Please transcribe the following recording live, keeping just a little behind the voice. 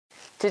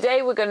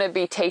Today we're going to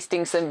be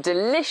tasting some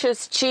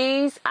delicious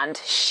cheese and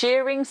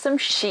shearing some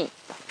sheep.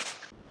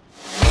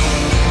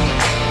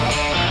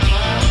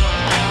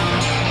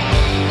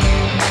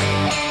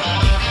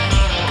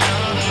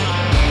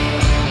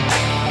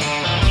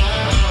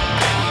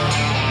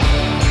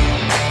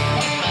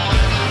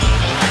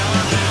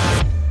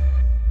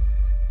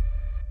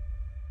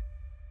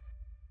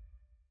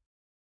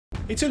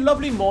 It's a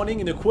lovely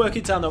morning in the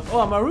quirky town of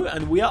Oamaru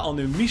and we are on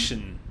a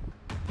mission.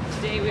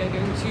 Today we are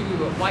going to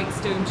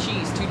Whitestone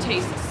Cheese to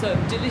taste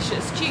some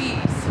delicious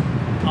cheese.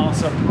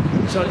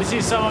 Awesome. So this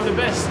is some of the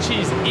best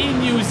cheese in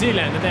New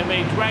Zealand that they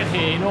make right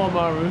here in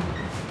Oamaru.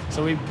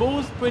 So we're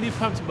both pretty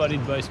pumped about it,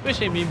 but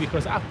especially me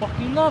because I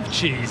fucking love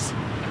cheese.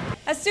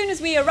 As soon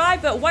as we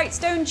arrive at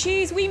Whitestone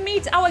Cheese, we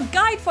meet our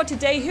guide for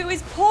today, who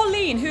is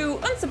Pauline, who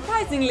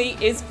unsurprisingly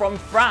is from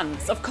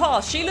France. Of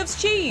course, she loves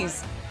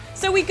cheese.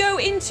 So we go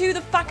into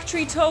the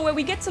factory tour where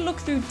we get to look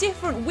through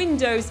different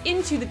windows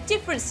into the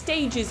different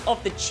stages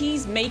of the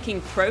cheese making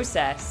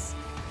process.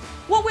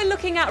 What we're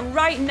looking at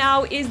right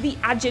now is the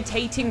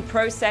agitating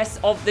process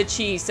of the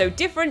cheese. So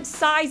different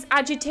size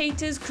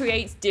agitators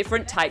creates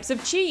different types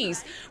of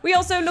cheese. We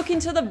also look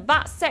into the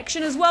vat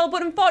section as well,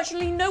 but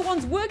unfortunately no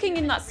one's working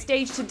in that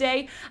stage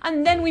today.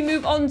 And then we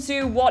move on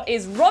to what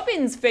is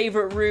Robin's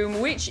favorite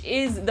room, which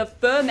is the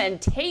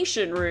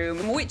fermentation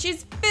room, which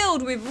is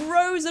filled with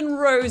rows and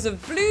rows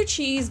of blue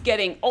cheese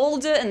getting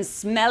older and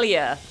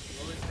smellier.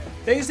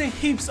 There is a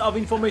heaps of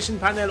information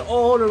panel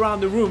all around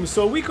the room,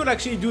 so we could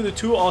actually do the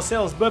tour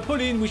ourselves, but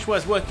Pauline, which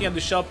was working at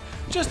the shop,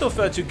 just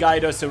offered to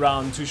guide us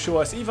around to show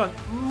us even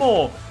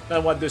more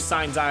than what the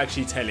signs are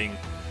actually telling.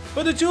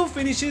 But the tour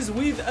finishes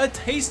with a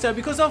taster,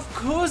 because of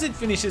course it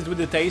finishes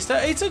with a taster.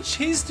 It's a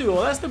cheese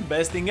tour, that's the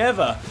best thing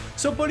ever.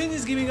 So Pauline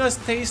is giving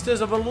us tasters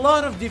of a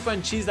lot of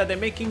different cheese that they're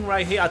making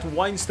right here at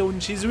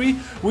Whitestone Cheesery.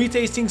 We're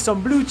tasting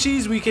some blue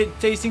cheese, we're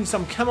tasting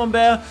some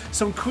camembert,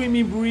 some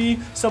creamy brie,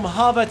 some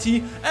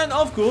Havarti, and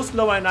of course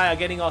Laura and I are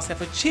getting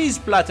ourselves a cheese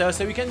platter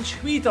so we can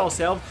treat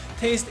ourselves,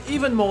 taste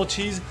even more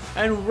cheese,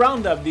 and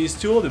round up this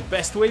tour the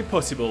best way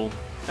possible.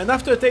 And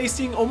after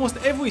tasting almost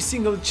every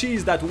single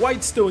cheese that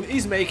Whitestone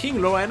is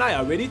making, Laura and I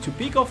are ready to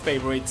pick our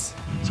favorites.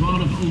 So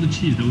out of all the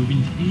cheese that we've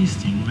been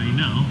tasting right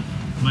now,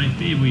 my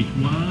favorite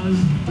was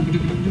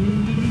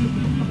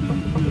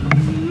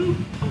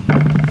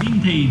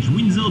Vintage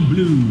Windsor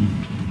Blue.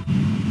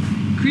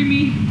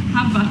 Creamy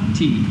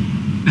Havarti.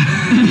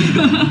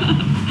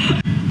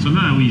 So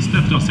now we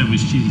stuffed ourselves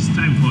with cheese, it's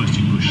time for us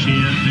to go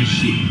share a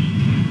sheep.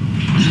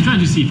 I'm trying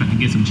to see if I can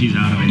get some cheese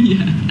out of it.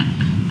 Yeah.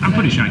 I'm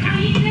pretty sure I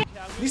can.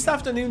 This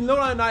afternoon,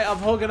 Laura and I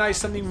have organized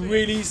something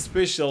really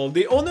special.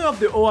 The owner of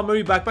the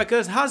Oamaru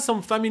Backpackers has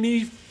some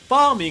family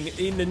farming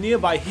in the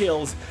nearby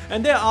hills,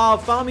 and they are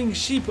farming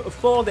sheep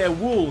for their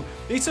wool.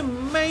 It's a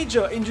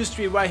major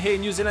industry right here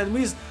in New Zealand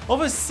with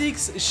over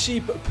 6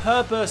 sheep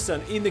per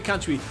person in the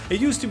country.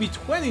 It used to be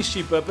 20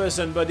 sheep per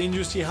person, but the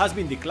industry has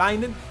been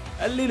declining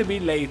a little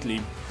bit lately.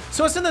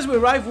 So as soon as we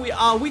arrive, we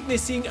are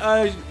witnessing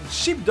a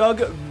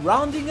sheepdog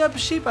rounding up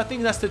sheep, I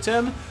think that's the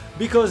term,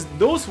 because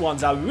those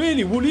ones are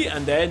really woolly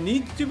and they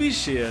need to be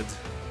sheared.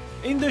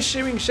 In the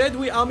shearing shed,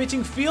 we are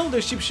meeting Phil,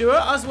 the sheep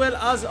shearer, as well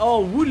as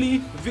our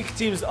woolly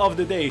victims of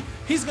the day.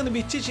 He's going to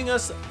be teaching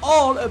us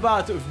all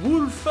about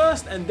wool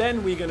first, and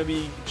then we're going to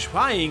be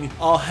trying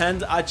our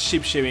hand at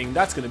sheep shearing.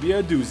 That's going to be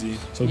a doozy.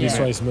 So this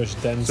one is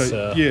much denser.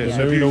 So, yeah,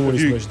 so merino wool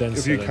is much denser.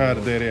 If you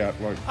carded that out,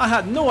 like... I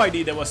had no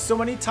idea there was so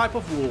many types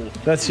of wool.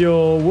 That's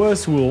your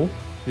worst wool.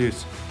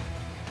 Yes.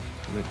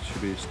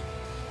 That's your best.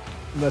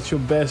 That's your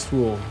best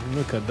wool.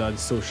 Look at that,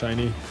 it's so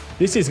shiny.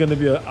 This is going to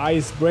be an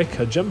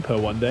icebreaker jumper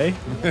one day.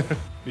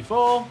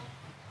 Before,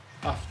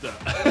 after.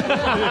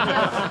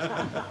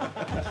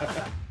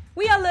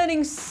 We are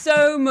learning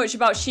so much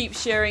about sheep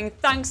shearing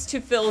thanks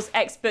to Phil's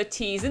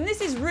expertise, and this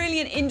is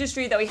really an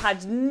industry that we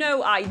had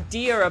no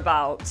idea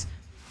about.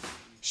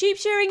 Sheep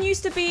shearing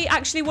used to be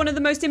actually one of the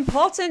most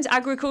important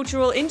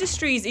agricultural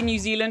industries in New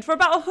Zealand for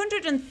about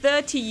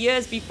 130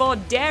 years before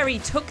dairy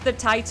took the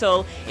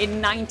title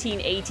in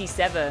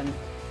 1987.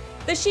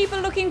 The sheep are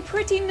looking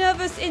pretty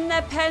nervous in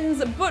their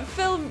pens, but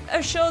Phil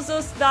assures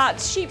us that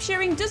sheep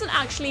shearing doesn't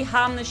actually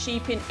harm the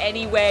sheep in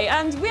any way,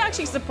 and we're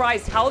actually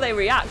surprised how they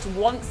react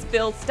once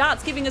Phil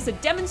starts giving us a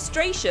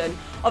demonstration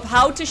of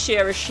how to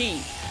shear a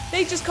sheep.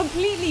 They just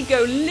completely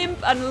go limp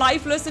and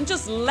lifeless and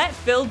just let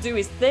Phil do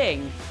his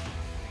thing.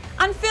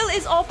 And Phil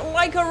is off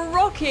like a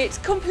rocket,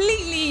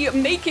 completely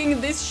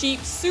making this sheep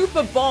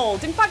super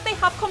bald. In fact, they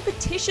have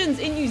competitions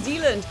in New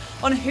Zealand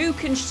on who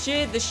can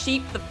shear the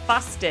sheep the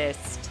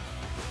fastest.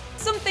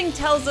 Something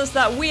tells us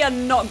that we are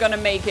not going to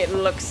make it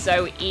look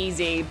so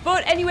easy.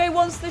 But anyway,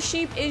 once the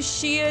sheep is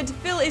sheared,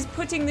 Phil is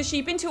putting the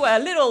sheep into a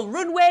little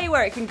runway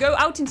where it can go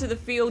out into the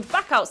field,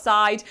 back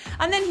outside,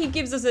 and then he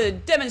gives us a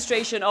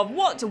demonstration of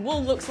what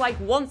wool looks like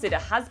once it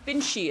has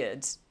been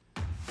sheared.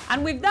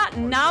 And with that,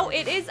 now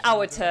it is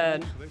our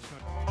turn.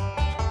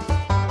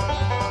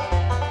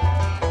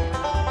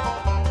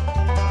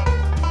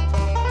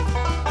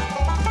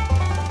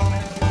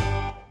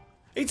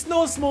 It's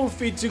no small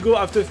feat to go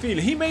after Phil.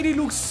 He made it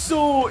look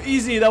so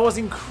easy, that was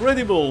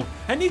incredible.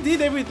 And he did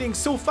everything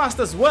so fast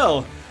as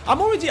well. I'm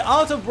already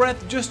out of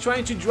breath just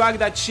trying to drag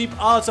that sheep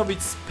out of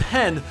its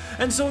pen.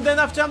 And so then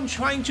after I'm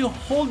trying to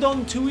hold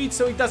on to it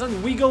so it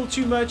doesn't wiggle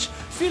too much,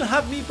 Phil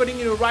had me putting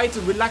in the right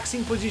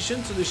relaxing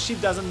position so the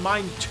sheep doesn't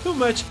mind too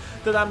much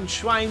that I'm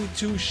trying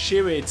to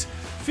shear it.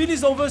 Phil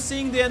is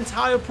overseeing the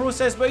entire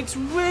process, but it's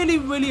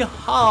really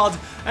hard.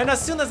 And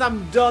as soon as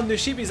I'm done, the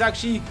sheep is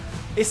actually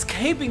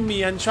escaping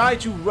me and try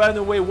to run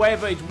away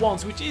wherever it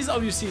wants, which is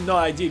obviously not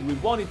ideal. We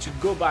want it to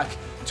go back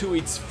to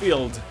its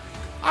field.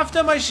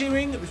 After my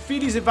shearing,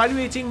 Phil is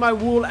evaluating my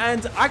wool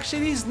and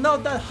actually is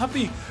not that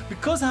happy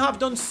because I have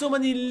done so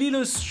many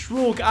little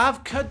strokes. I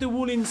have cut the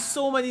wool in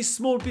so many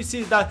small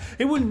pieces that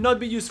it will not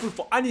be useful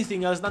for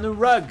anything else than a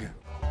rug.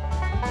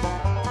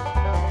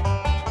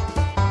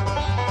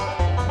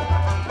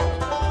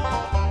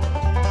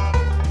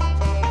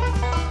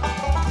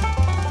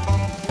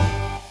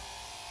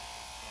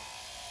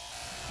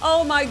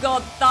 Oh my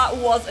god, that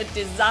was a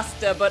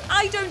disaster, but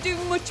I don't do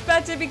much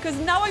better because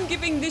now I'm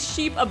giving this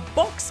sheep a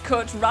box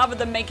cut rather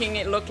than making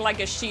it look like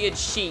a sheared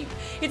sheep.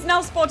 It's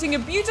now sporting a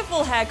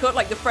beautiful haircut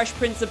like the Fresh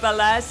Prince of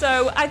Bel-Air,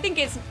 so I think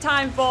it's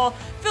time for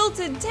Phil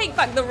to take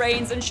back the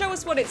reins and show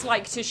us what it's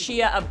like to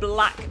shear a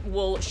black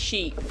wool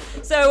sheep.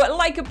 So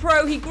like a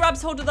pro, he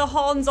grabs hold of the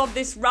horns of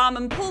this ram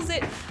and pulls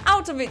it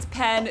out of its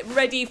pen,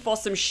 ready for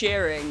some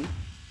shearing.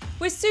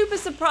 We're super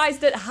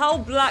surprised at how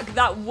black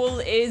that wool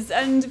is,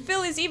 and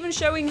Phil is even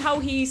showing how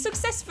he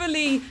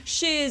successfully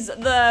shears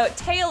the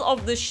tail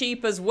of the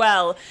sheep as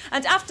well.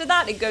 And after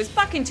that it goes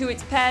back into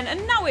its pen,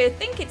 and now I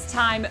think it's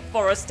time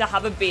for us to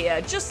have a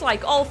beer, just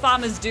like all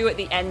farmers do at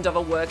the end of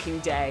a working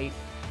day.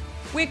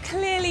 We're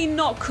clearly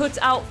not cut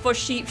out for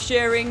sheep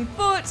shearing,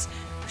 but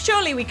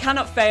surely we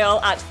cannot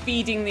fail at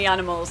feeding the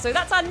animals. So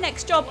that's our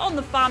next job on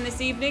the farm this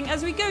evening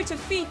as we go to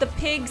feed the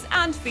pigs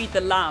and feed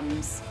the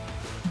lambs.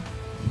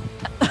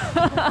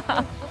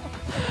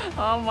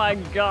 Oh my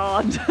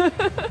god. Put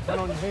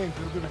on your hands,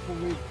 it'll give a full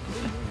week.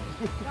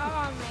 Come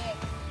on, Rick.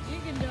 You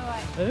can do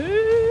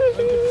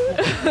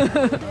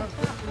it.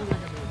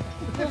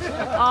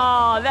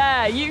 Oh,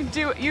 there,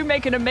 you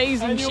make an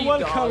amazing And you're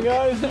sheepdog. welcome,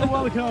 guys, you're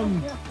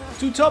welcome.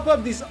 To top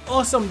up this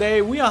awesome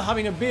day, we are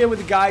having a beer with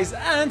the guys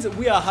and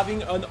we are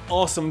having an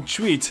awesome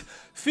treat.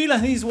 Phil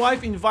and his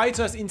wife invite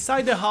us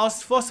inside the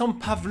house for some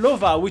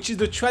pavlova, which is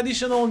the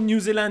traditional New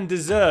Zealand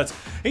dessert.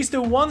 It's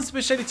the one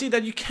speciality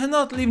that you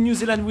cannot leave New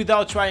Zealand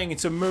without trying.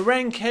 It's a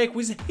meringue cake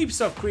with heaps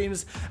of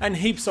creams and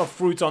heaps of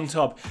fruit on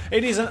top.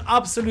 It is an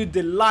absolute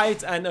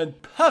delight and a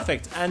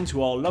perfect end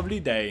to our lovely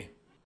day.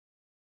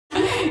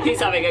 He's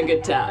having a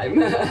good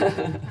time.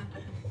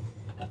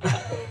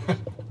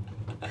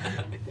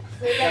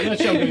 I'm not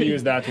sure I'm going to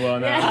use that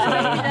one.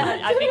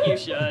 I think you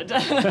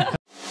should.